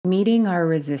Meeting our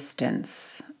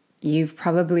resistance. You've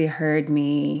probably heard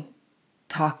me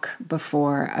talk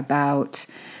before about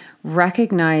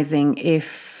recognizing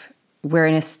if we're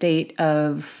in a state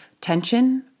of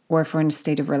tension or if we're in a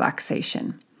state of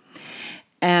relaxation.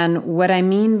 And what I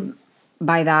mean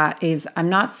by that is I'm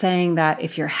not saying that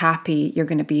if you're happy, you're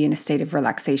going to be in a state of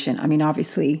relaxation. I mean,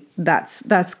 obviously,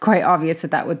 that's quite obvious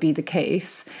that would be the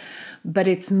case. But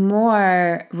it's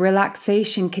more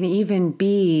relaxation can even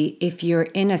be if you're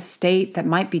in a state that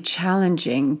might be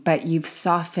challenging, but you've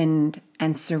softened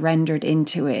and surrendered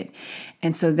into it.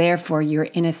 And so therefore you're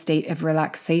in a state of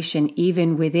relaxation,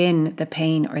 even within the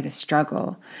pain or the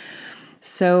struggle.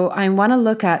 So I want to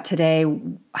look at today,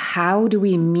 how do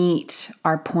we meet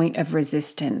our point of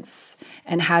resistance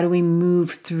and how do we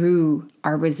move through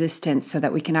our resistance so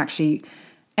that we can actually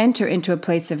enter into a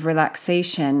place of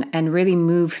relaxation and really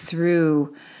move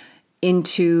through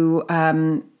into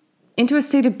a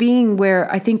state of being where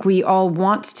I think we all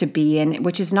want to be in,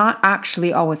 which is not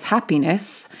actually always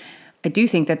happiness. I do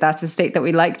think that that's a state that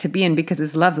we like to be in because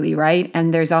it's lovely, right?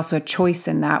 And there's also a choice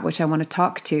in that, which I want to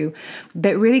talk to.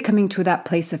 But really coming to that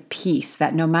place of peace,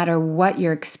 that no matter what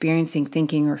you're experiencing,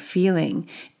 thinking, or feeling,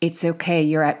 it's okay,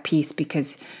 you're at peace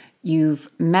because you've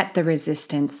met the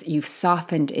resistance, you've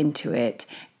softened into it,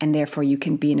 and therefore you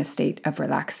can be in a state of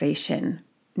relaxation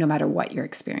no matter what you're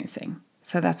experiencing.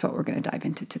 So that's what we're going to dive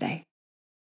into today.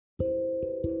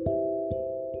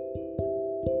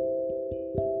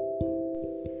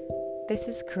 This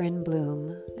is Corinne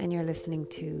Bloom, and you're listening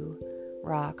to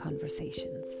Raw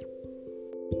Conversations.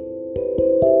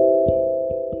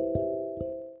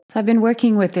 So I've been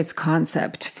working with this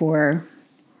concept for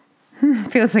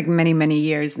feels like many, many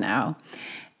years now.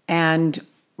 And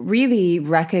really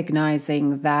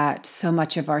recognizing that so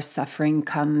much of our suffering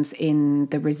comes in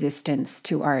the resistance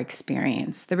to our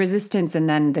experience, the resistance and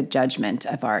then the judgment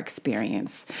of our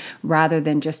experience, rather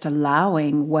than just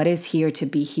allowing what is here to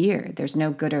be here. There's no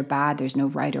good or bad. There's no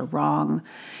right or wrong.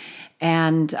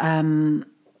 And,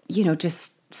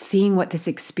 just seeing what this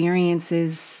experience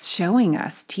is showing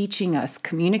us, teaching us,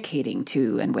 communicating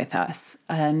to and with us.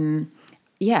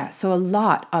 So a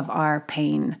lot of our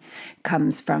pain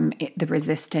comes from the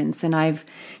resistance. And I've,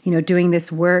 doing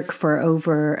this work for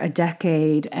over a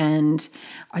decade, and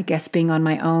I guess being on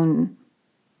my own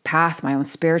path, my own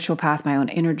spiritual path, my own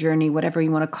inner journey, whatever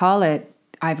you want to call it,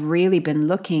 I've really been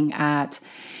looking at,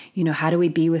 how do we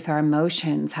be with our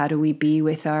emotions? How do we be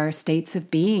with our states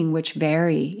of being, which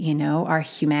vary, our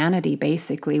humanity,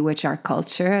 basically, which our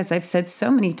culture, as I've said so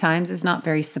many times, is not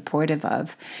very supportive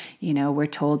of. We're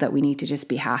told that we need to just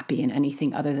be happy, and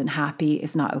anything other than happy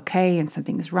is not okay, and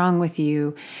something is wrong with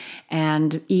you.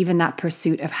 And even that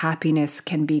pursuit of happiness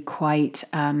can be quite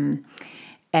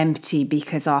empty,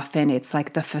 because often it's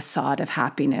like the facade of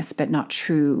happiness, but not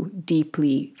true,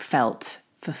 deeply felt,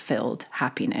 fulfilled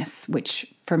happiness,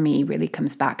 which for me really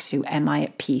comes back to, am I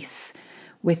at peace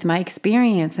with my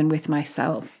experience and with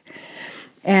myself?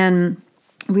 And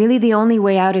really the only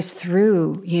way out is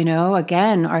through,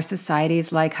 again, our society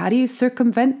is like, how do you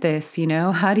circumvent this?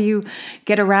 How do you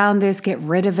get around this, get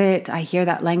rid of it? I hear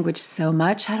that language so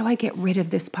much. How do I get rid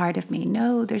of this part of me?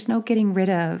 No, there's no getting rid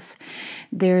of.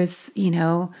 There's,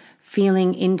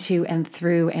 feeling into and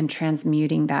through and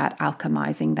transmuting that,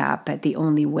 alchemizing that. But the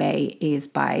only way is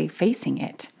by facing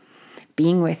it,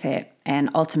 being with it, and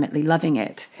ultimately loving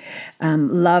it.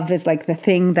 Love is like the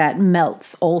thing that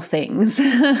melts all things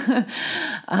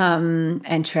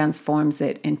and transforms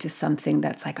it into something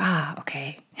that's like,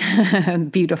 okay,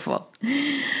 beautiful.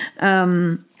 With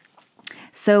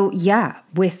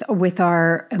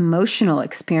our emotional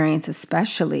experience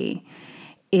especially,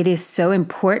 it is so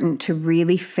important to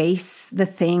really face the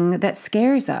thing that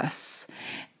scares us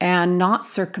and not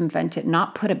circumvent it,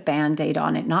 not put a Band-Aid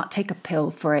on it, not take a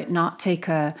pill for it, not take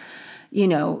a,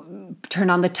 turn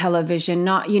on the television,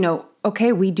 not,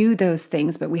 okay, we do those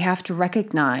things, but we have to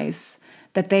recognize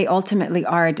that they ultimately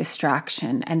are a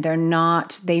distraction, and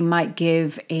they might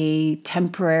give a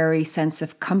temporary sense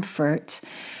of comfort,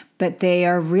 but they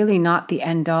are really not the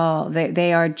end all.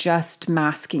 They are just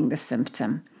masking the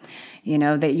symptom.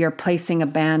 That you're placing a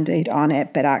Band-Aid on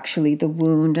it, but actually the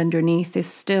wound underneath is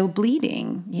still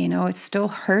bleeding, it's still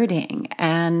hurting.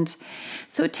 And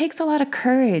so it takes a lot of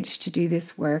courage to do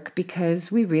this work,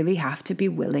 because we really have to be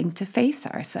willing to face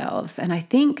ourselves. And I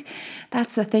think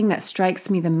that's the thing that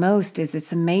strikes me the most, is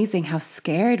it's amazing how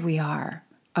scared we are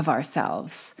of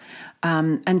ourselves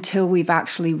until we've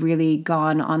actually really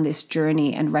gone on this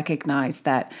journey and recognized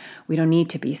that we don't need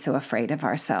to be so afraid of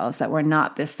ourselves, that we're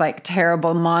not this like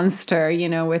terrible monster,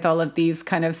 with all of these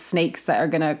kind of snakes that are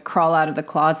going to crawl out of the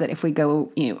closet if we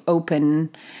go, open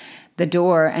the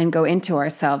door and go into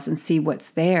ourselves and see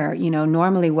what's there.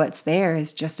 Normally what's there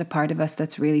is just a part of us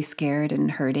that's really scared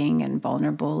and hurting and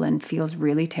vulnerable and feels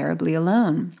really terribly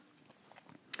alone.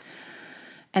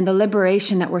 And the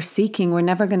liberation that we're seeking, we're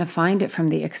never going to find it from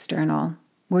the external.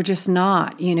 We're just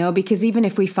not, because even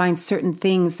if we find certain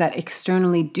things that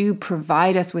externally do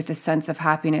provide us with a sense of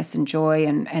happiness and joy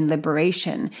and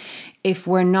liberation, if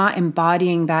we're not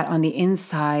embodying that on the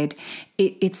inside,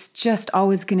 it's just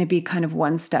always going to be kind of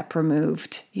one step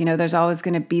removed. There's always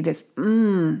going to be this,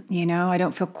 I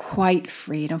don't feel quite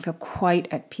free. I don't feel quite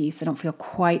at peace. I don't feel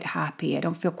quite happy. I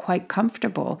don't feel quite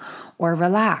comfortable or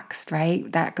relaxed, right?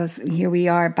 Here we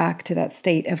are back to that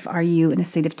state of, are you in a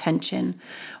state of tension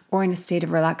or in a state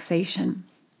of relaxation?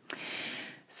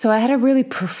 So I had a really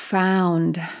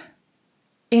profound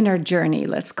inner journey,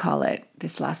 let's call it,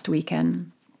 this last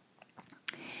weekend.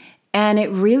 And it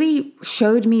really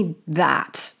showed me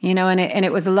that, and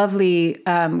it was a lovely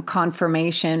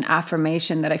affirmation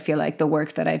that I feel like the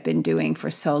work that I've been doing for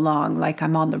so long, like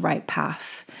I'm on the right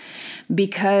path.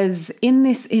 Because in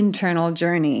this internal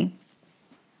journey,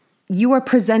 you are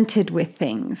presented with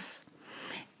things.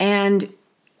 And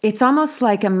it's almost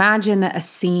like, imagine that a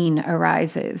scene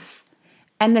arises.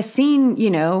 And the scene,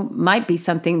 might be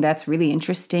something that's really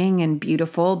interesting and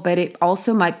beautiful, but it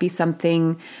also might be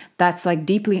something that's like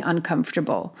deeply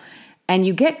uncomfortable. And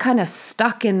you get kind of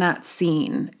stuck in that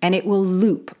scene, and it will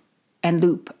loop and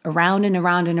loop around and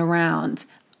around and around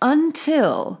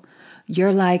until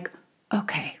you're like,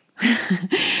 okay.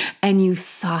 And you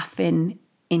soften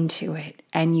into it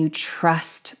and you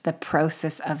trust the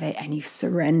process of it and you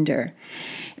surrender.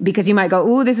 Because you might go,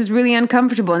 oh, this is really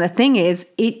uncomfortable. And the thing is,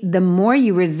 the more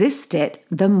you resist it,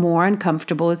 the more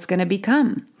uncomfortable it's going to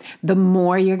become. The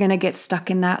more you're going to get stuck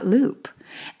in that loop.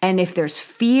 And if there's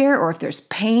fear or if there's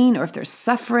pain or if there's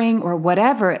suffering or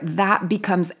whatever, that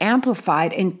becomes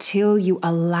amplified until you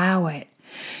allow it.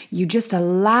 You just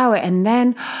allow it. And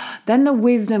then the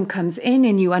wisdom comes in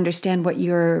and you understand what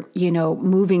you're,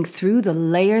 moving through, the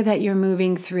layer that you're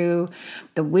moving through.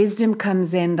 The wisdom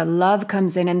comes in, the love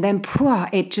comes in, and then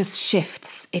it just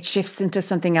shifts. It shifts into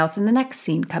something else. And the next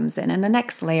scene comes in and the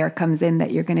next layer comes in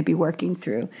that you're going to be working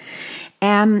through.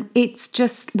 And it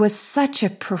just was such a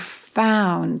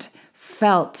profound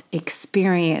felt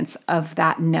experience of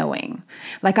that knowing.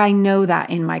 Like, I know that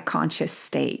in my conscious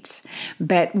state.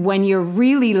 But when you're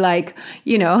really like,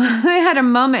 I had a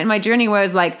moment in my journey where I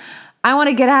was like, I want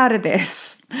to get out of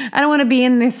this. I don't want to be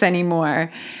in this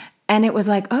anymore. And it was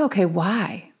like, oh, okay,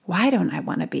 why? Why don't I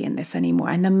want to be in this anymore?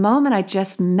 And the moment I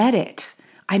just met it,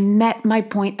 I met my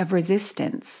point of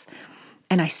resistance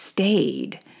and I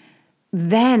stayed.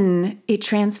 Then it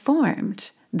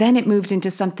transformed. Then it moved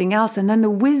into something else. And then the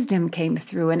wisdom came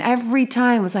through. And every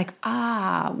time was like,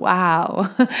 wow,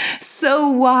 so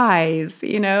wise.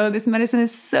 This medicine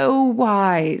is so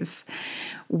wise,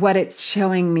 what it's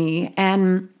showing me.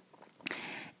 And,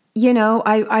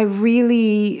 I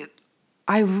really,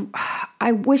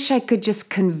 I wish I could just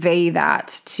convey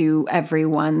that to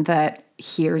everyone that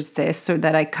hears this or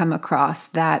that I come across,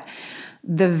 that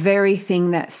the very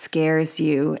thing that scares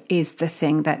you is the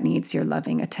thing that needs your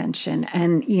loving attention.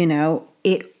 And,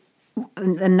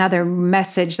 another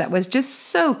message that was just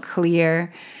so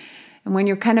clear. And when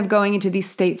you're kind of going into these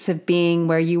states of being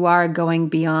where you are going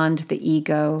beyond the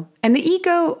ego, and the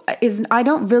ego is, I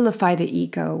don't vilify the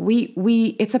ego.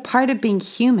 It's a part of being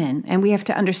human, and we have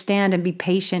to understand and be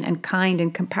patient and kind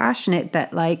and compassionate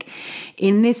that, like,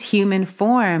 in this human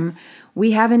form,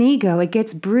 we have an ego. It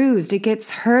gets bruised. It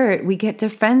gets hurt. We get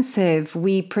defensive.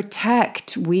 We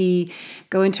protect. We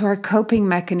go into our coping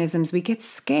mechanisms. We get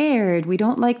scared. We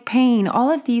don't like pain. All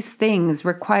of these things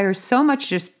require so much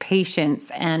just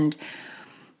patience and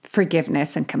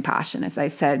forgiveness and compassion, as I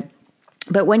said.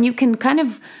 But when you can kind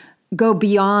of go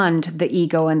beyond the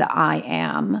ego and the I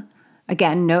am,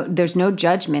 again, there's no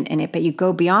judgment in it, but you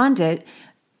go beyond it,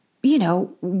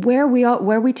 where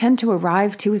we tend to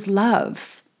arrive to is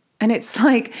love. And it's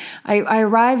like, I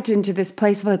arrived into this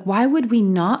place of like, why would we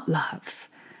not love?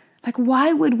 Like,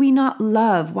 why would we not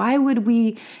love? Why would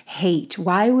we hate?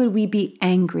 Why would we be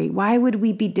angry? Why would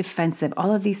we be defensive?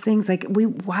 All of these things, like,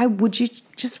 why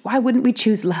wouldn't we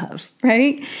choose love,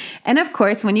 right? And of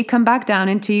course, when you come back down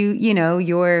into,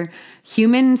 your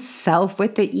human self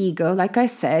with the ego, like I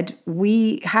said,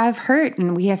 we have hurt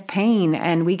and we have pain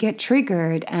and we get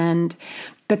triggered.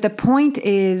 But the point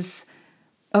is,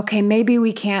 okay, maybe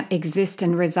we can't exist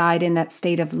and reside in that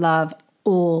state of love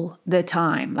all the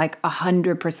time, like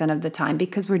 100% of the time,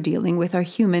 because we're dealing with our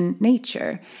human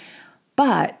nature.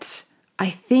 But I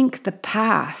think the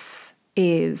path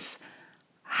is,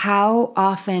 how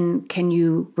often can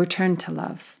you return to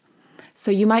love? So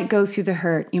you might go through the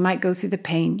hurt, you might go through the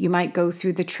pain, you might go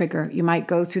through the trigger, you might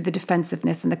go through the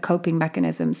defensiveness and the coping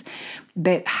mechanisms.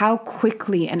 But how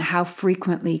quickly and how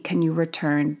frequently can you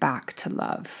return back to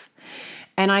love?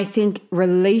 And I think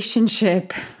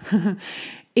relationship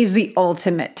is the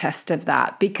ultimate test of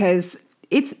that, because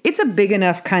it's a big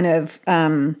enough kind of,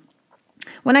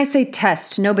 when I say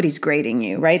test, nobody's grading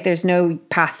you, right? There's no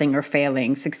passing or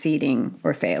failing, succeeding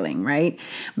or failing, right?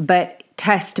 But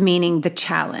test meaning the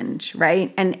challenge,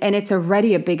 right? And it's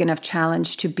already a big enough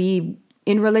challenge to be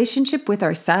in relationship with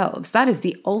ourselves. That is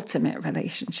the ultimate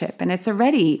relationship. And it's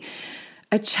already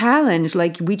a challenge.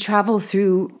 Like, we travel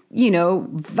through,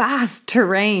 vast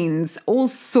terrains, all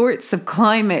sorts of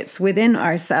climates within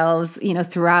ourselves,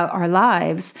 throughout our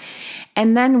lives.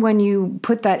 And then when you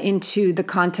put that into the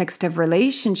context of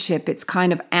relationship, it's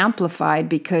kind of amplified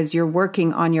because you're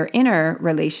working on your inner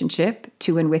relationship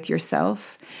to and with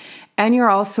yourself. And you're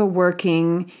also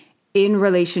working in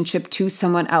relationship to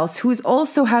someone else who's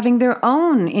also having their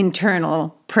own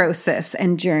internal process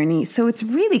and journey. So it's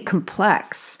really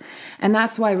complex. And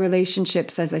that's why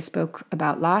relationships, as I spoke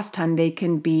about last time, they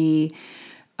can be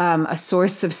a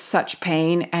source of such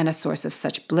pain and a source of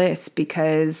such bliss,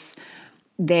 because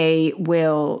they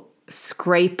will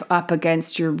scrape up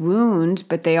against your wound,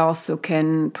 but they also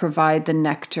can provide the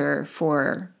nectar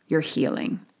for your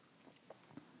healing.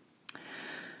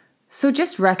 So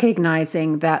just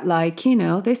recognizing that,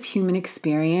 this human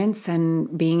experience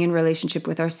and being in relationship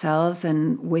with ourselves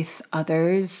and with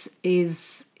others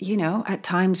is, at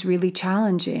times really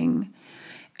challenging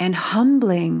and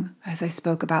humbling, as I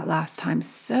spoke about last time,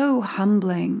 so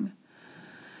humbling.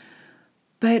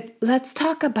 But let's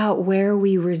talk about where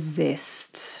we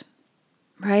resist,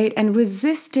 right? And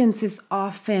resistance is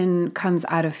often comes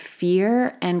out of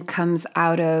fear and comes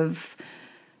out of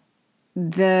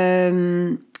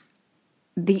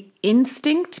the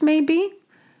instinct, maybe,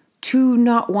 to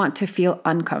not want to feel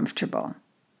uncomfortable.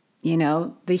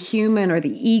 The human or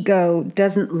the ego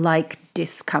doesn't like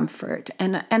discomfort.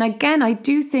 And again, I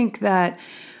do think that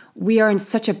we are in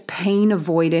such a pain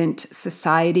avoidant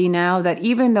society now that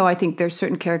even though I think there's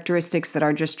certain characteristics that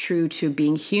are just true to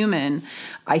being human,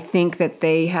 I think that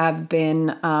they have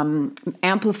been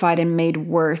amplified and made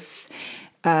worse,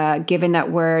 given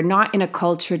that we're not in a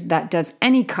culture that does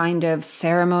any kind of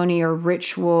ceremony or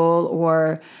ritual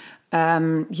or,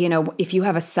 if you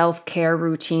have a self-care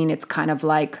routine, it's kind of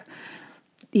like,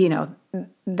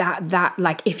 that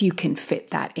like, if you can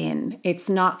fit that in, it's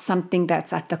not something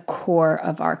that's at the core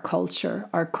of our culture.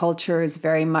 Our culture is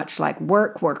very much like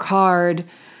work hard,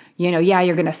 you're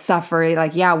going to suffer.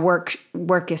 Like,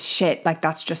 work is shit. Like,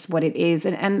 that's just what it is.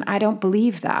 And I don't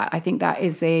believe that. I think that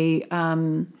is a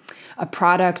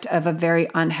product of a very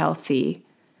unhealthy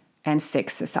and sick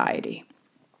society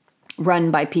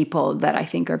run by people that I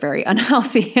think are very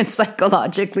unhealthy and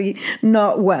psychologically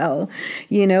not well,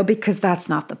 because that's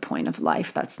not the point of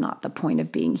life. That's not the point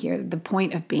of being here. The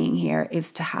point of being here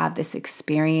is to have this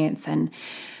experience, and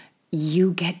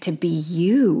you get to be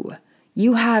you.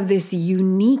 You have this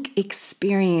unique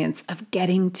experience of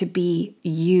getting to be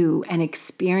you and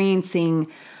experiencing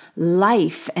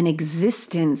life and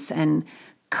existence and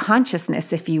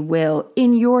consciousness, if you will,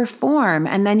 in your form.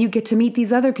 And then you get to meet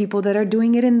these other people that are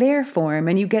doing it in their form.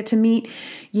 And you get to meet,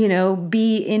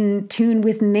 be in tune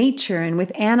with nature and with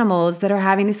animals that are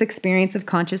having this experience of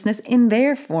consciousness in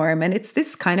their form. And it's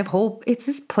this kind of it's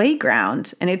this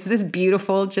playground, and it's this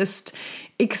beautiful just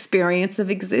experience of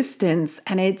existence.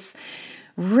 And it's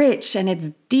rich and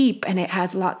it's deep and it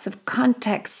has lots of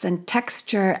context and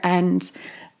texture. And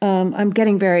I'm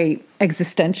getting very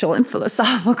existential and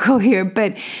philosophical here,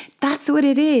 but that's what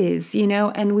it is,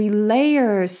 and we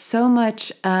layer so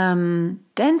much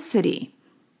density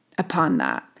upon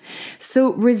that.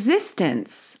 So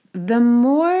resistance, the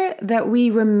more that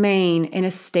we remain in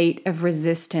a state of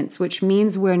resistance, which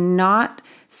means we're not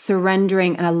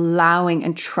surrendering and allowing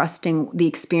and trusting the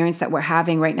experience that we're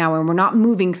having right now, and we're not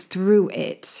moving through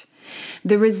it.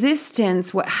 The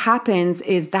resistance, what happens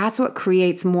is that's what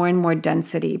creates more and more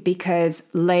density, because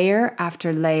layer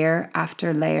after layer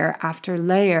after layer after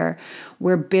layer,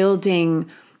 we're building,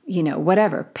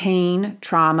 whatever, pain,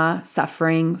 trauma,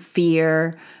 suffering,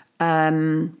 fear,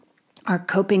 our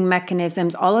coping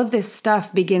mechanisms, all of this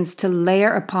stuff begins to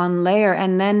layer upon layer.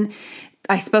 And then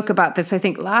I spoke about this, I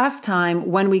think, last time,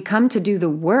 when we come to do the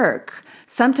work,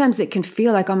 sometimes it can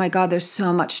feel like, oh my God, there's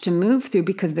so much to move through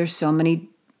because there's so many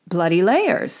bloody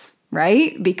layers,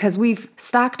 right? Because we've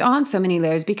stacked on so many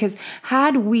layers. Because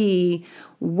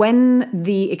when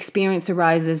the experience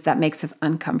arises that makes us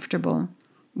uncomfortable,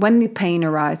 when the pain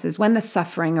arises, when the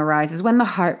suffering arises, when the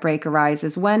heartbreak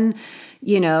arises, when,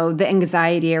 the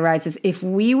anxiety arises, if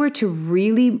we were to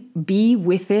really be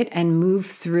with it and move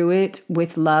through it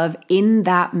with love in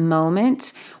that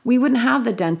moment, we wouldn't have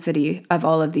the density of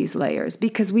all of these layers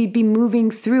because we'd be moving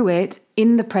through it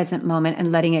in the present moment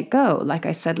and letting it go. Like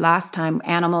I said last time,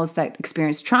 animals that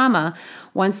experience trauma,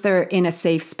 once they're in a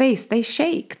safe space, they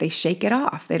shake it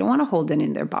off. They don't want to hold it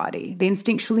in their body. They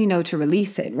instinctually know to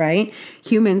release it, right?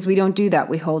 Humans, we don't do that.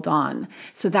 We hold on.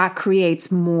 So that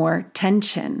creates more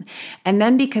tension. And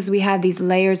then because we have these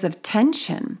layers of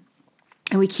tension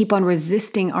and we keep on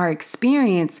resisting our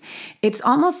experience, it's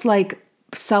almost like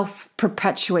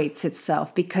self-perpetuates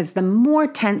itself, because the more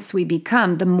tense we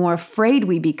become, the more afraid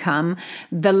we become,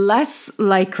 the less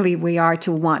likely we are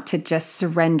to want to just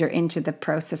surrender into the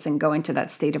process and go into that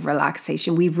state of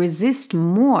relaxation. We resist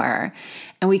more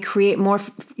and we create more,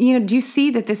 do you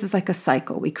see that this is like a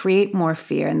cycle? We create more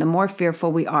fear, and the more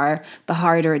fearful we are, the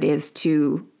harder it is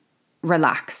to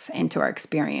relax into our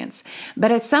experience.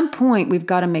 But at some point, we've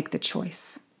got to make the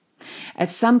choice. At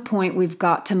some point, we've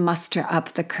got to muster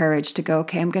up the courage to go,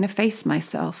 okay, I'm going to face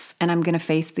myself and I'm going to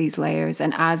face these layers.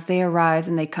 And as they arise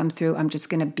and they come through, I'm just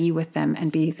going to be with them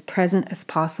and be as present as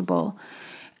possible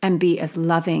and be as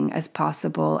loving as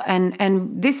possible.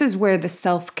 And this is where the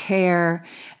self-care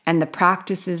and the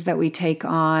practices that we take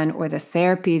on, or the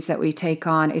therapies that we take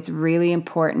on, it's really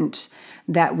important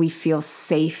that we feel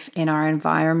safe in our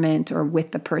environment or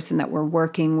with the person that we're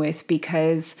working with,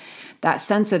 because that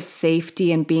sense of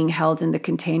safety and being held in the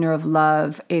container of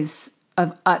love is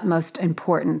of utmost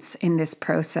importance in this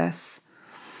process.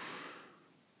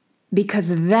 Because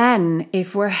then,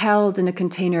 if we're held in a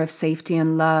container of safety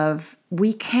and love,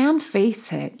 we can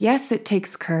face it. Yes, it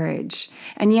takes courage.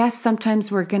 And yes,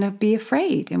 sometimes we're going to be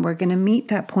afraid and we're going to meet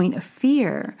that point of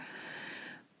fear.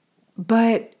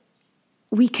 But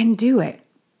we can do it.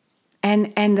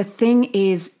 And the thing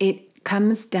is, it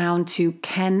comes down to,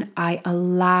 can I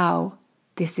allow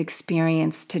this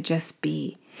experience to just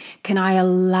be? Can I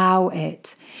allow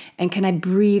it? And can I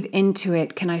breathe into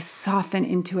it? Can I soften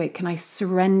into it? Can I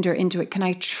surrender into it? Can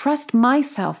I trust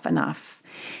myself enough?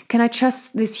 Can I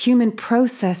trust this human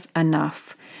process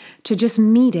enough to just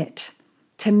meet it,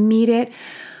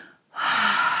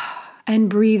 and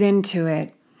breathe into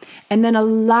it? And then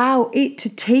allow it to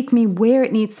take me where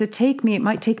it needs to take me. It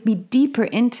might take me deeper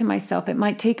into myself. It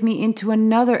might take me into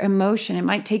another emotion. It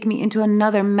might take me into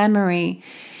another memory.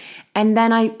 And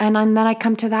then I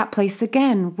come to that place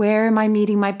again. Where am I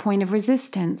meeting my point of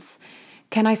resistance?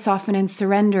 Can I soften and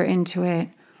surrender into it?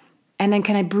 And then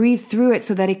can I breathe through it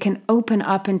so that it can open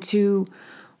up into,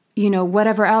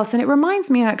 whatever else? And it reminds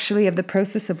me actually of the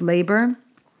process of labor.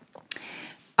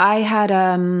 I had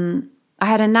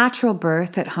a natural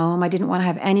birth at home. I didn't want to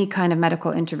have any kind of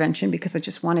medical intervention because I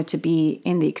just wanted to be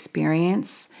in the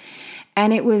experience.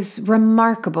 And it was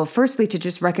remarkable, firstly, to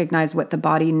just recognize what the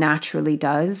body naturally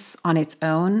does on its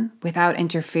own without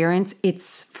interference.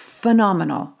 It's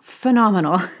phenomenal.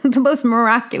 The most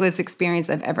miraculous experience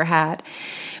I've ever had.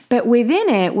 But within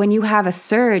it, when you have a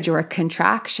surge or a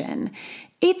contraction,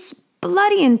 it's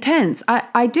bloody intense.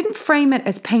 I didn't frame it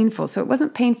as painful, so it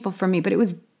wasn't painful for me, but it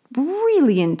was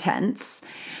really intense.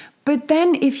 But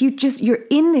then if you're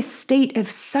in this state of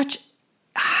such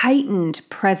heightened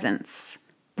presence,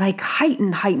 like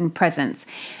heightened presence.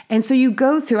 And so you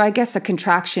go through, I guess a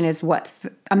contraction is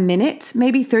a minute,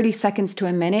 maybe 30 seconds to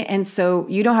a minute. And so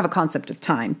you don't have a concept of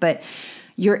time, but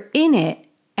you're in it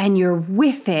and you're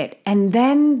with it. And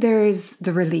then there's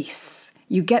the release.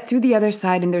 You get through the other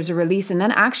side and there's a release. And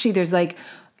then actually there's like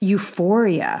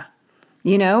euphoria.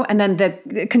 And then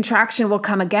the contraction will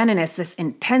come again, and it's this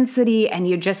intensity, and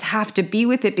you just have to be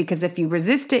with it, because if you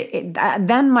resist it,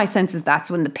 then my sense is that's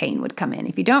when the pain would come in.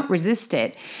 If you don't resist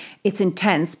it, it's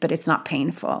intense, but it's not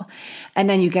painful. And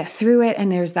then you get through it,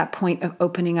 and there's that point of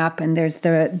opening up, and there's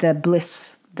the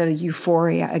bliss, the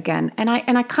euphoria again. And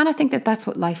I kind of think that that's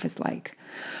what life is like.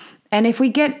 And if we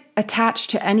get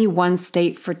attached to any one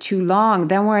state for too long,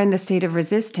 then we're in the state of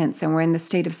resistance and we're in the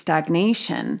state of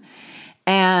stagnation.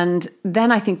 And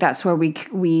then I think that's where we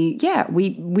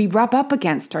rub up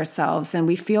against ourselves and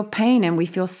we feel pain and we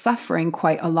feel suffering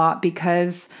quite a lot,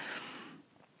 because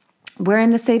we're in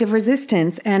the state of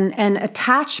resistance and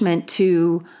attachment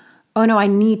to, oh no, I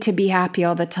need to be happy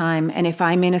all the time. And if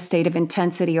I'm in a state of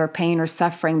intensity or pain or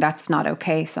suffering, that's not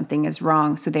okay. Something is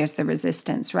wrong. So there's the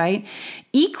resistance, right?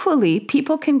 Equally,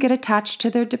 people can get attached to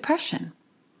their depression.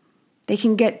 They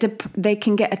can get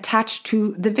attached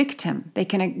to the victim. They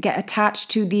can get attached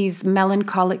to these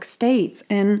melancholic states.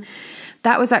 And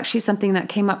that was actually something that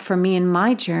came up for me in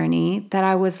my journey, that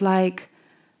I was like,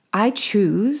 I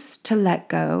choose to let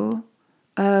go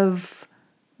of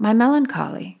my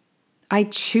melancholy. I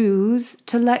choose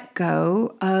to let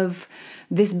go of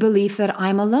this belief that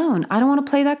I'm alone. I don't want to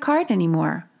play that card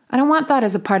anymore. I don't want that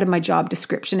as a part of my job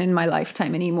description in my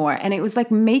lifetime anymore. And it was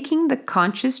like making the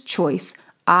conscious choice.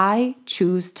 I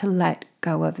choose to let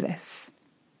go of this.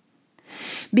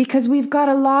 Because we've got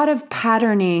a lot of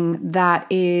patterning that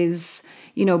is,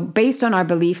 based on our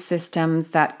belief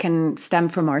systems that can stem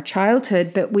from our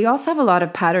childhood, but we also have a lot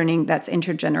of patterning that's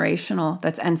intergenerational,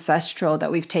 that's ancestral,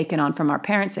 that we've taken on from our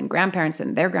parents and grandparents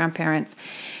and their grandparents.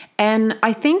 And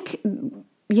I think,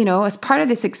 as part of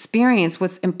this experience,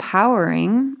 what's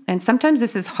empowering, and sometimes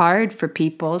this is hard for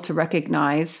people to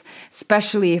recognize,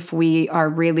 especially if we are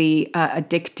really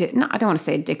addicted, no, I don't want to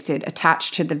say addicted,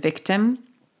 attached to the victim,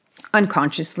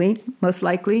 unconsciously, most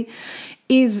likely,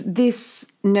 is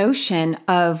this notion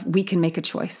of we can make a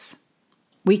choice.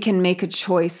 We can make a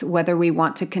choice whether we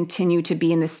want to continue to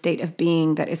be in this state of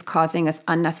being that is causing us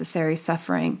unnecessary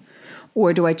suffering,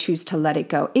 or do I choose to let it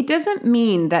go? It doesn't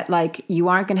mean that you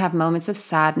aren't going to have moments of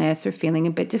sadness or feeling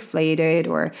a bit deflated,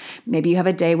 or maybe you have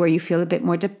a day where you feel a bit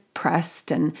more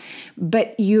depressed,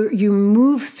 but you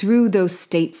move through those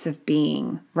states of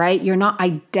being, right? You're not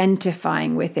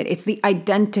identifying with it. It's the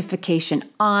identification,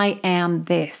 I am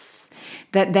this,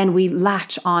 that then we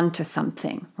latch on to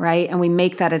something, right? And we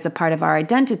make that as a part of our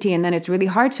identity, and then it's really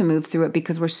hard to move through it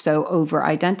because we're so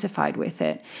over-identified with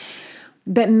it.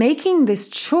 But making this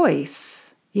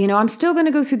choice, I'm still going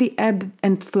to go through the ebb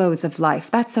and flows of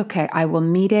life. That's okay. I will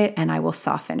meet it and I will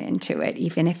soften into it.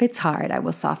 Even if it's hard, I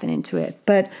will soften into it.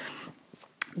 But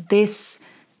this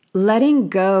letting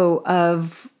go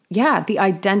of, the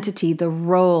identity, the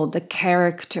role, the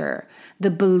character,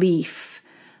 the belief,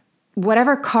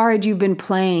 whatever card you've been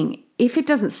playing, if it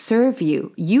doesn't serve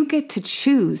you, you get to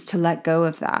choose to let go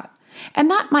of that. And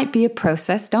that might be a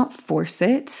process. Don't force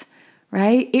it.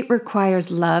 Right? It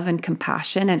requires love and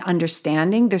compassion and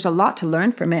understanding. There's a lot to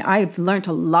learn from it. I've learned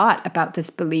a lot about this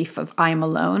belief of I'm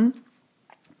alone.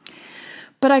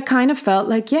 But I kind of felt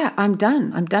like, I'm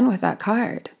done. I'm done with that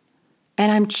card.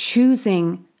 And I'm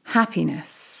choosing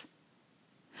happiness.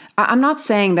 I'm not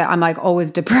saying that I'm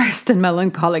always depressed and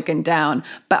melancholic and down,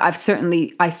 but I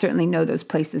certainly know those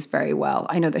places very well.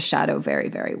 I know the shadow very,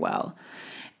 very well.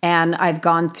 And I've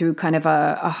gone through kind of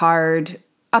a hard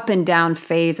up and down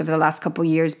phase over the last couple of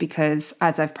years because,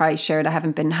 as I've probably shared, I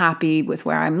haven't been happy with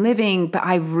where I'm living, but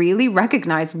I really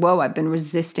recognize, I've been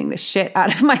resisting the shit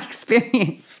out of my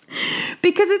experience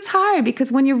because it's hard,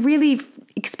 because when you're really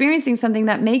experiencing something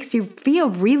that makes you feel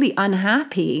really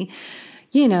unhappy,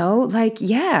 you're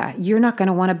not going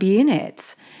to want to be in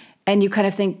it. And you kind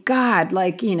of think, God,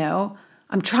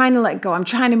 I'm trying to let go. I'm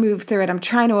trying to move through it. I'm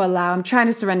trying to allow. I'm trying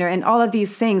to surrender, and all of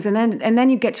these things. And then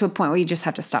you get to a point where you just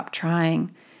have to stop trying.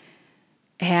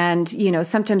 And,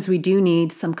 sometimes we do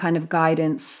need some kind of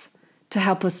guidance to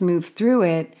help us move through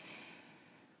it.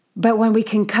 But when we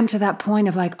can come to that point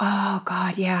of oh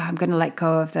God, I'm going to let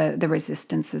go of the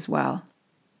resistance as well.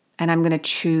 And I'm going to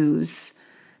choose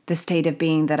the state of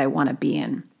being that I want to be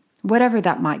in, whatever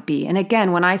that might be. And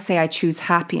again, when I say I choose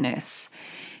happiness,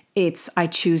 I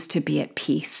choose to be at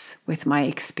peace with my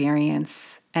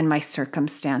experience and my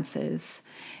circumstances.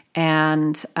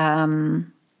 And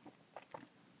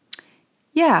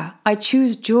I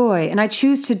choose joy, and I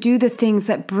choose to do the things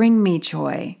that bring me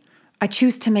joy. I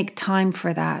choose to make time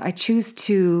for that. I choose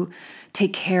to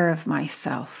take care of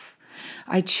myself.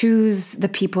 I choose the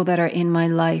people that are in my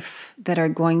life that are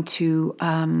going to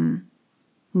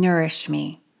nourish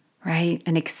me, right?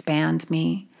 And expand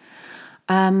me.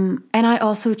 And I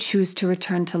also choose to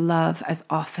return to love as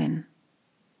often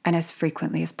and as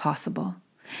frequently as possible,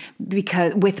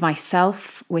 because with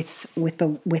myself, with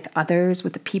others,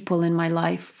 with the people in my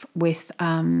life, with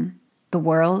the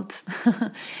world.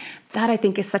 That I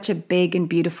think is such a big and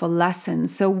beautiful lesson.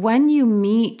 So when you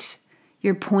meet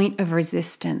your point of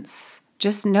resistance,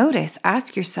 just notice,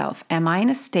 ask yourself, am I in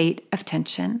a state of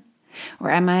tension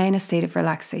or am I in a state of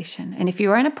relaxation? And if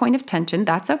you are in a point of tension,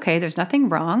 that's okay. There's nothing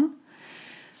wrong.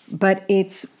 But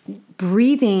it's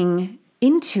breathing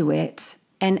into it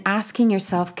and asking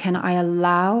yourself, can I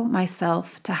allow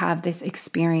myself to have this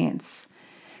experience?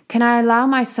 Can I allow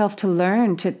myself to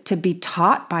learn, to be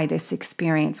taught by this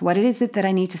experience? What is it that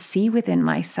I need to see within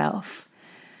myself?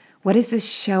 What is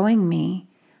this showing me?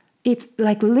 It's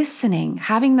like listening,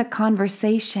 having the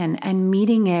conversation and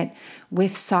meeting it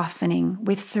with softening,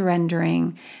 with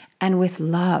surrendering, and with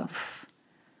love.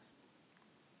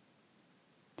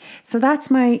 So that's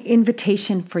my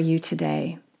invitation for you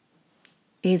today,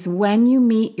 is when you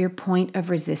meet your point of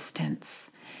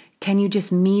resistance, can you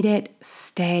just meet it,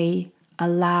 stay,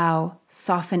 allow,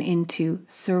 soften into,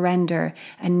 surrender,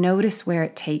 and notice where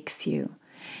it takes you.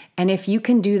 And if you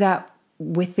can do that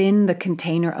within the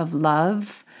container of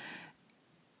love,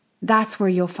 that's where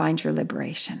you'll find your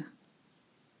liberation.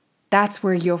 That's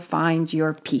where you'll find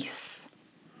your peace.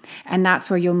 And that's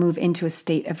where you'll move into a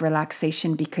state of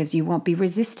relaxation, because you won't be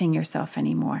resisting yourself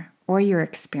anymore or your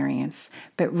experience.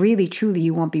 But really, truly,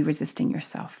 you won't be resisting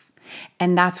yourself.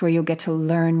 And that's where you'll get to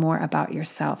learn more about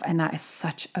yourself. And that is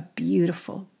such a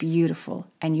beautiful, beautiful,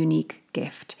 and unique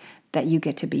gift that you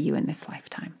get to be you in this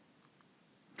lifetime.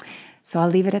 So I'll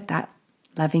leave it at that.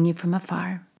 Loving you from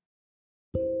afar.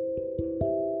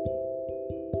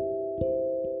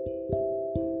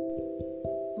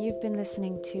 You've been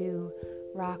listening to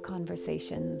Raw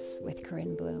Conversations with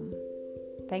Corinne Bloom.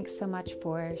 Thanks so much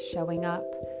for showing up,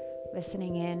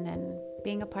 listening in, and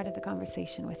being a part of the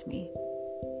conversation with me.